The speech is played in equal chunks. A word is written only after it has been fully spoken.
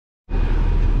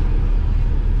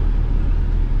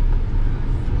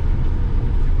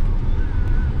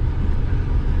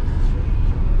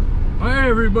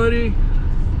everybody,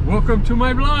 welcome to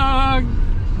my vlog.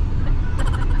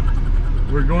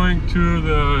 We're going to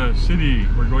the city.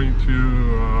 We're going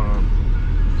to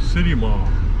City Mall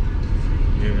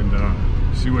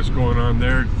and see what's going on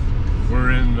there.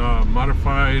 We're in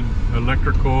modified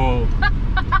electrical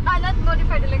not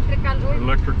modified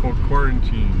electrical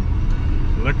quarantine,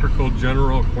 electrical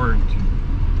general quarantine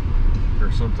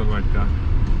or something like that.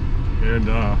 And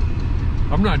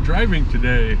I'm not driving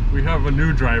today. We have a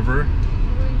new driver.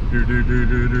 Bernadette.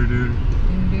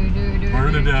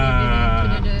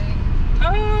 Drift.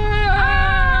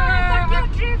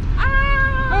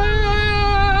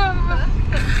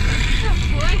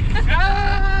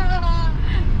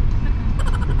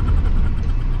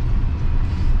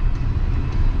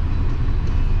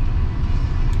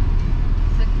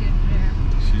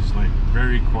 She's like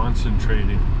very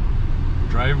concentrating.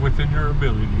 Drive within your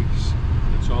abilities.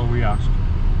 That's all we ask.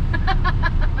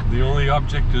 The only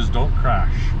object is don't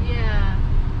crash. Yeah.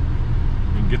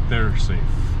 And get there safe.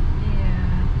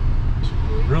 Yeah.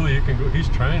 Really, you can go. He's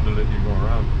trying to let you go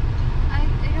around. I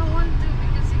don't want to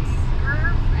because it's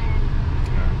curved and.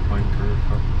 Yeah, blind curve.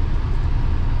 Huh?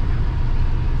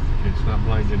 Okay, it's not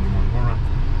blind anymore. Go around.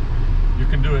 You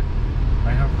can do it.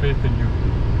 I have faith in you.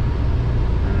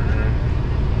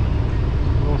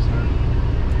 Almost there.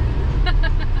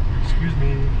 Excuse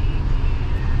me.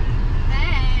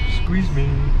 Thanks. Squeeze me.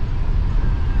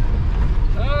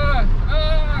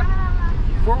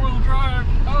 Four-wheel drive.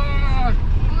 Boy.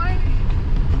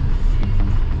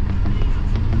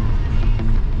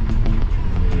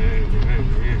 Hey,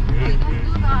 don't do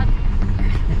that.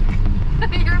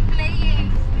 You're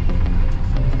playing.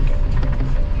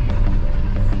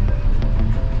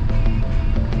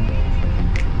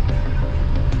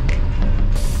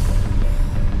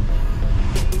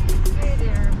 Hey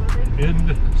there, buddy. End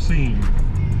scene.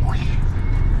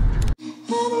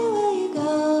 Anywhere you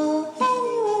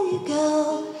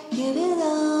go, you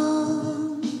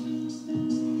belong.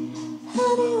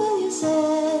 Anywhere you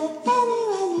say,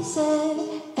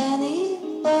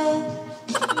 anywhere.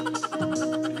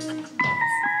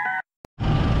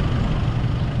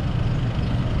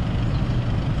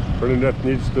 Bernadette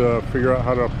needs to figure out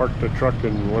how to park the truck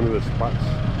in one of the spots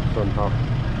somehow.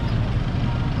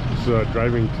 This is a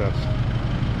driving test.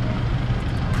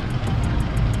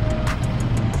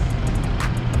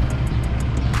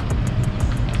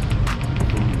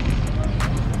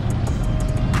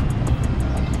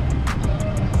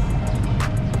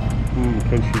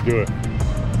 Can she do it?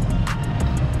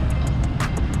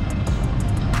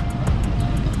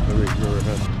 Let me go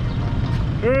ahead.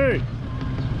 Hey!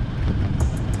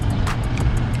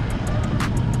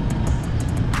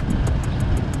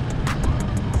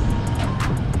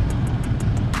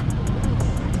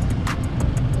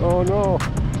 Oh no!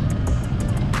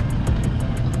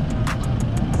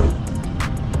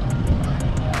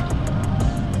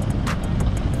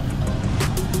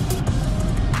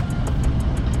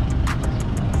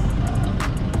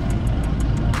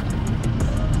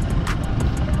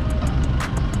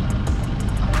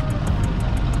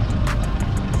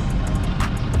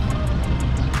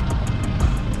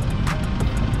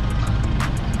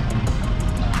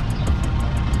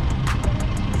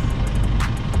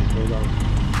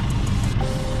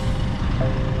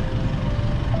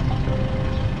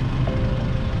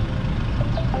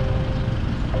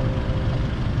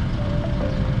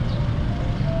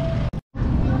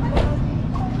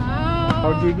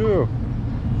 How'd you do?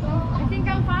 I think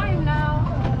I'm fine now.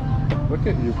 Look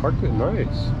at you, parked it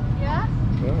nice. Yeah?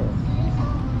 Yeah.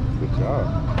 Good job.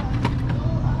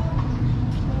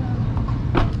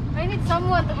 I need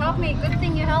someone to help me. Good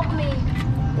thing you helped me.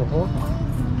 Uh-huh.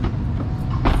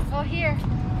 Oh, here.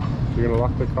 You're gonna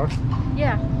lock the car?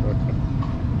 Yeah. Okay.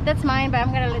 That's mine, but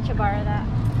I'm gonna let you borrow that.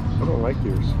 I don't like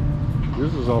yours.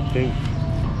 Yours is all pink.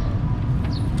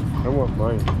 I want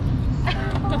mine.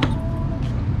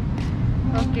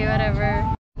 Okay, whatever.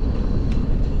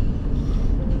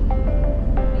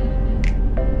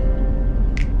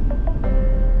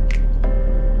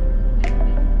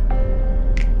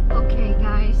 Okay,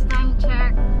 guys, time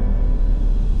check.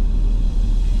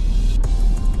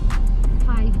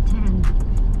 5:10.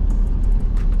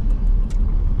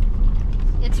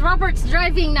 It's Robert's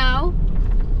driving now.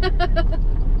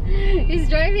 He's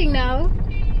driving now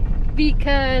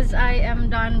because I am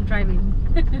done driving.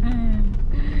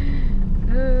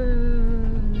 I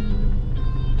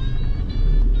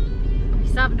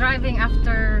stopped driving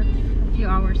after a few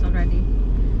hours already.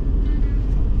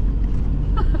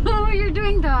 Oh, you're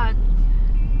doing that.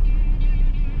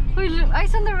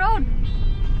 Ice on the road.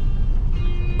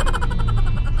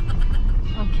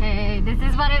 Okay, this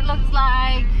is what it looks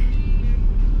like.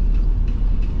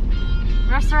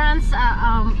 restaurants,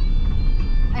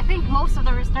 I think most of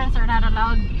the restaurants are not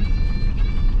allowed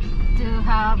to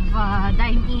have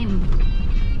dine-in.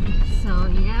 So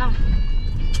yeah.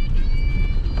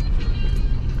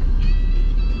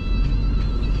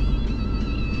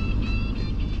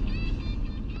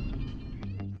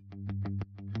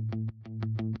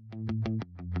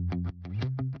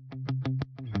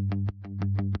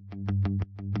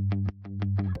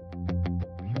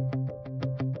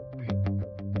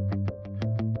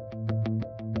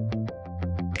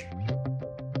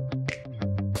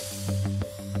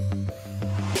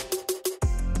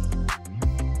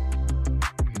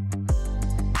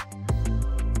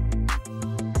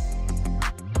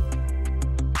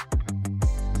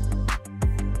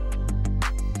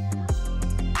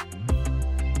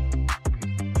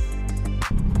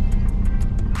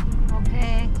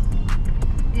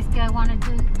 I wanted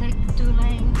to take the 2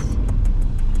 lanes.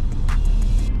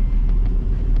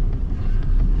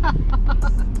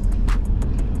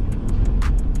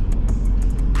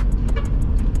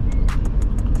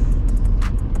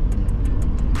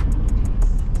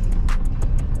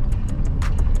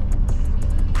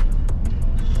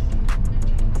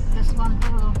 This one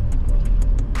too.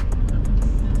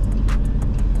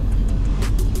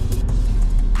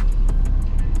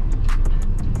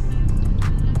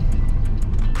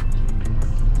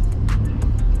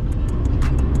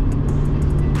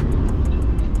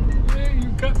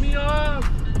 Cut me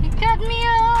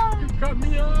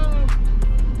off!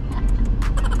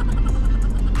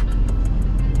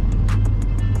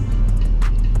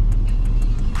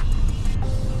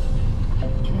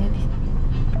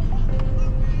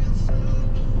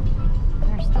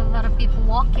 There's still a lot of people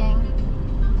walking.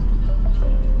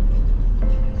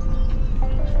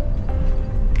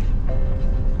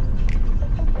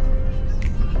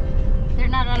 They're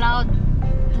not allowed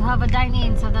to have a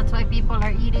dine-in, so that's why people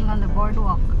are eating on the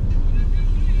boardwalk.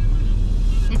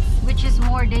 Which is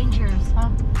more dangerous, huh?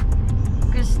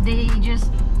 Because they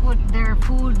just put their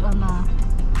food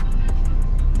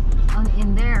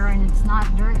in there, and it's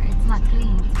not dirt. It's not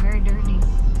clean. It's very dirty.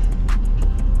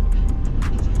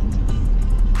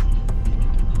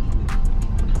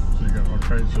 So you got all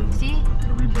kinds of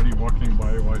everybody walking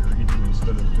by while you're eating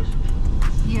instead of just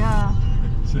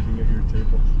sitting at your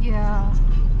table. Yeah.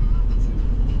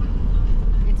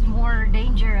 It's more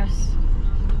dangerous.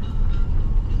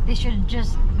 They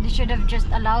should have just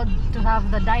allowed to have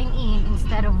the dine-in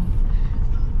instead of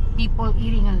people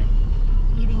eating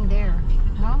there,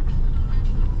 no?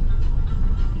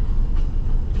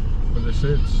 But they say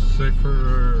it's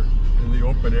safer in the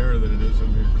open air than it is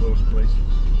in the closed places.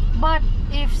 But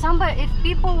if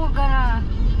people were gonna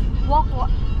walk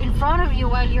in front of you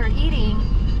while you're eating,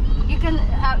 you can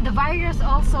the virus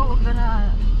also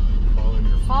gonna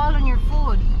fall on your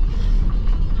food.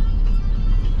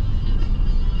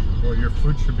 Well, your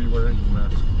food should be wearing a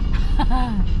mask.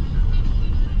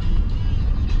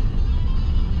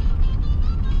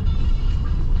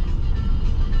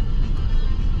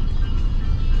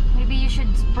 Maybe you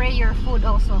should spray your food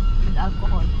also with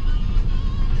alcohol.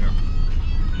 Yeah.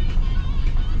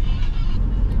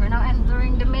 We're now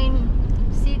entering the main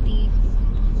city,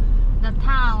 the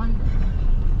town.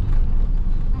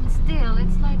 And still,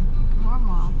 it's like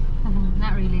normal.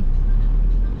 Not really.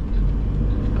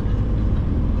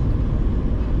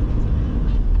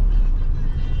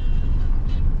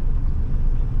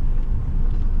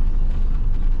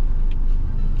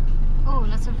 Oh,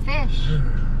 lots of fish.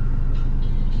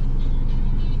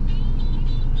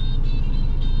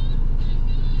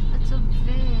 Lots of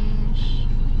fish.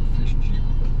 Fish cheap.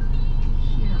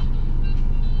 Yeah.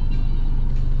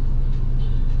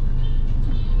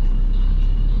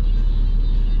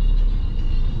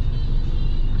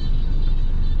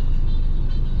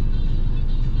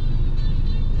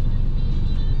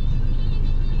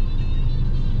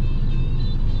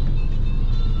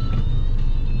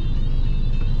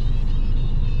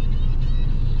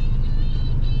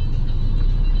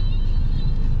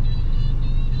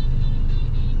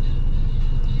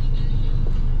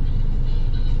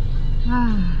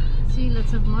 See,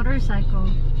 lots of motorcycle.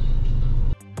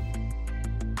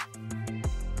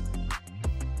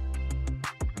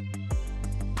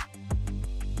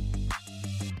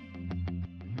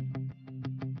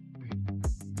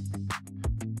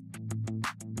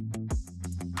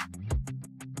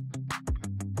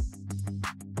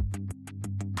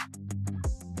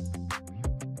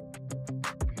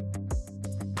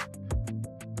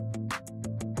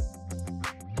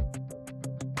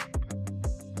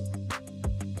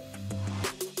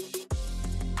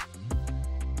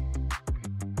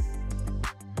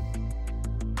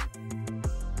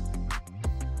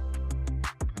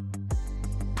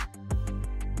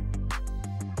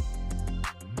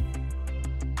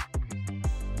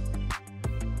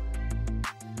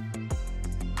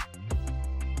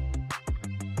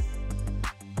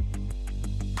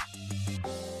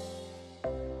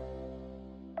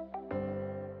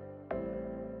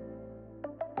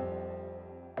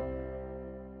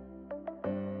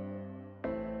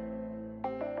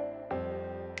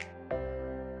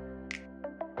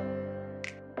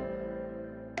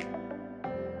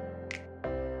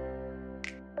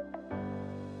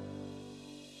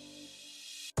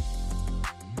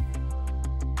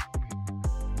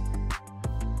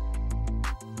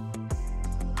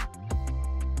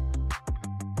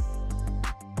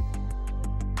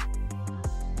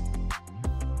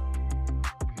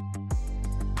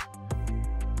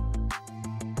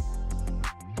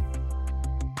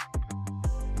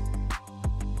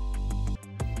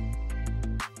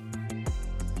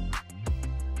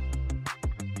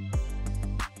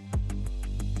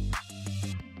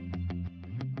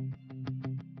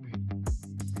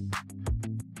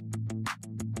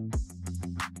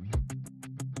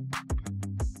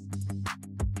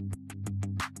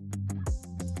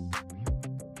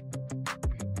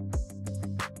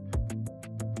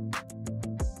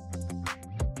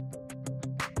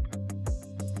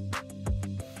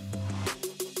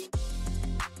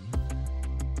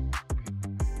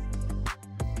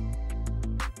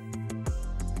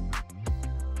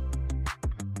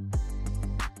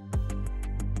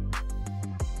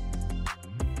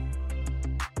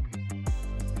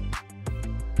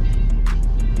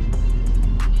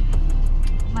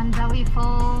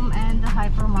 Foam and the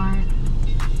Hypermart.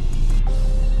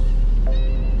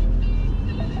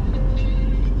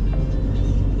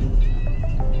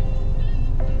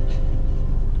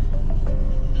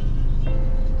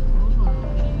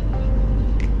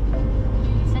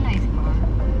 It's a nice car.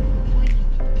 Uy.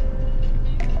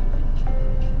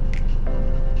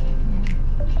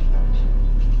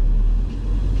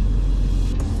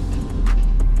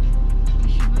 You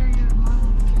should wear your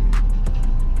mask.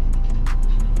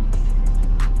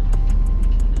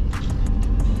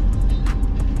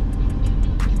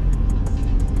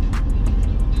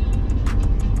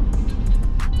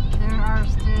 There are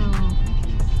still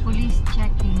police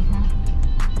checking, huh?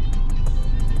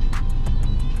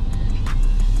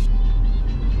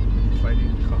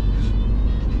 Fighting cops.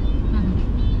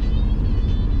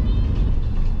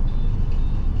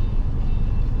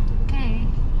 Okay.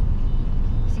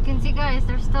 As you can see, guys,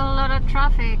 there's still a lot of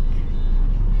traffic.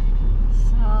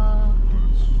 So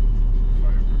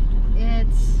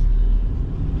It's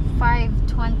 5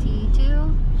 it's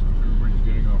 5:22.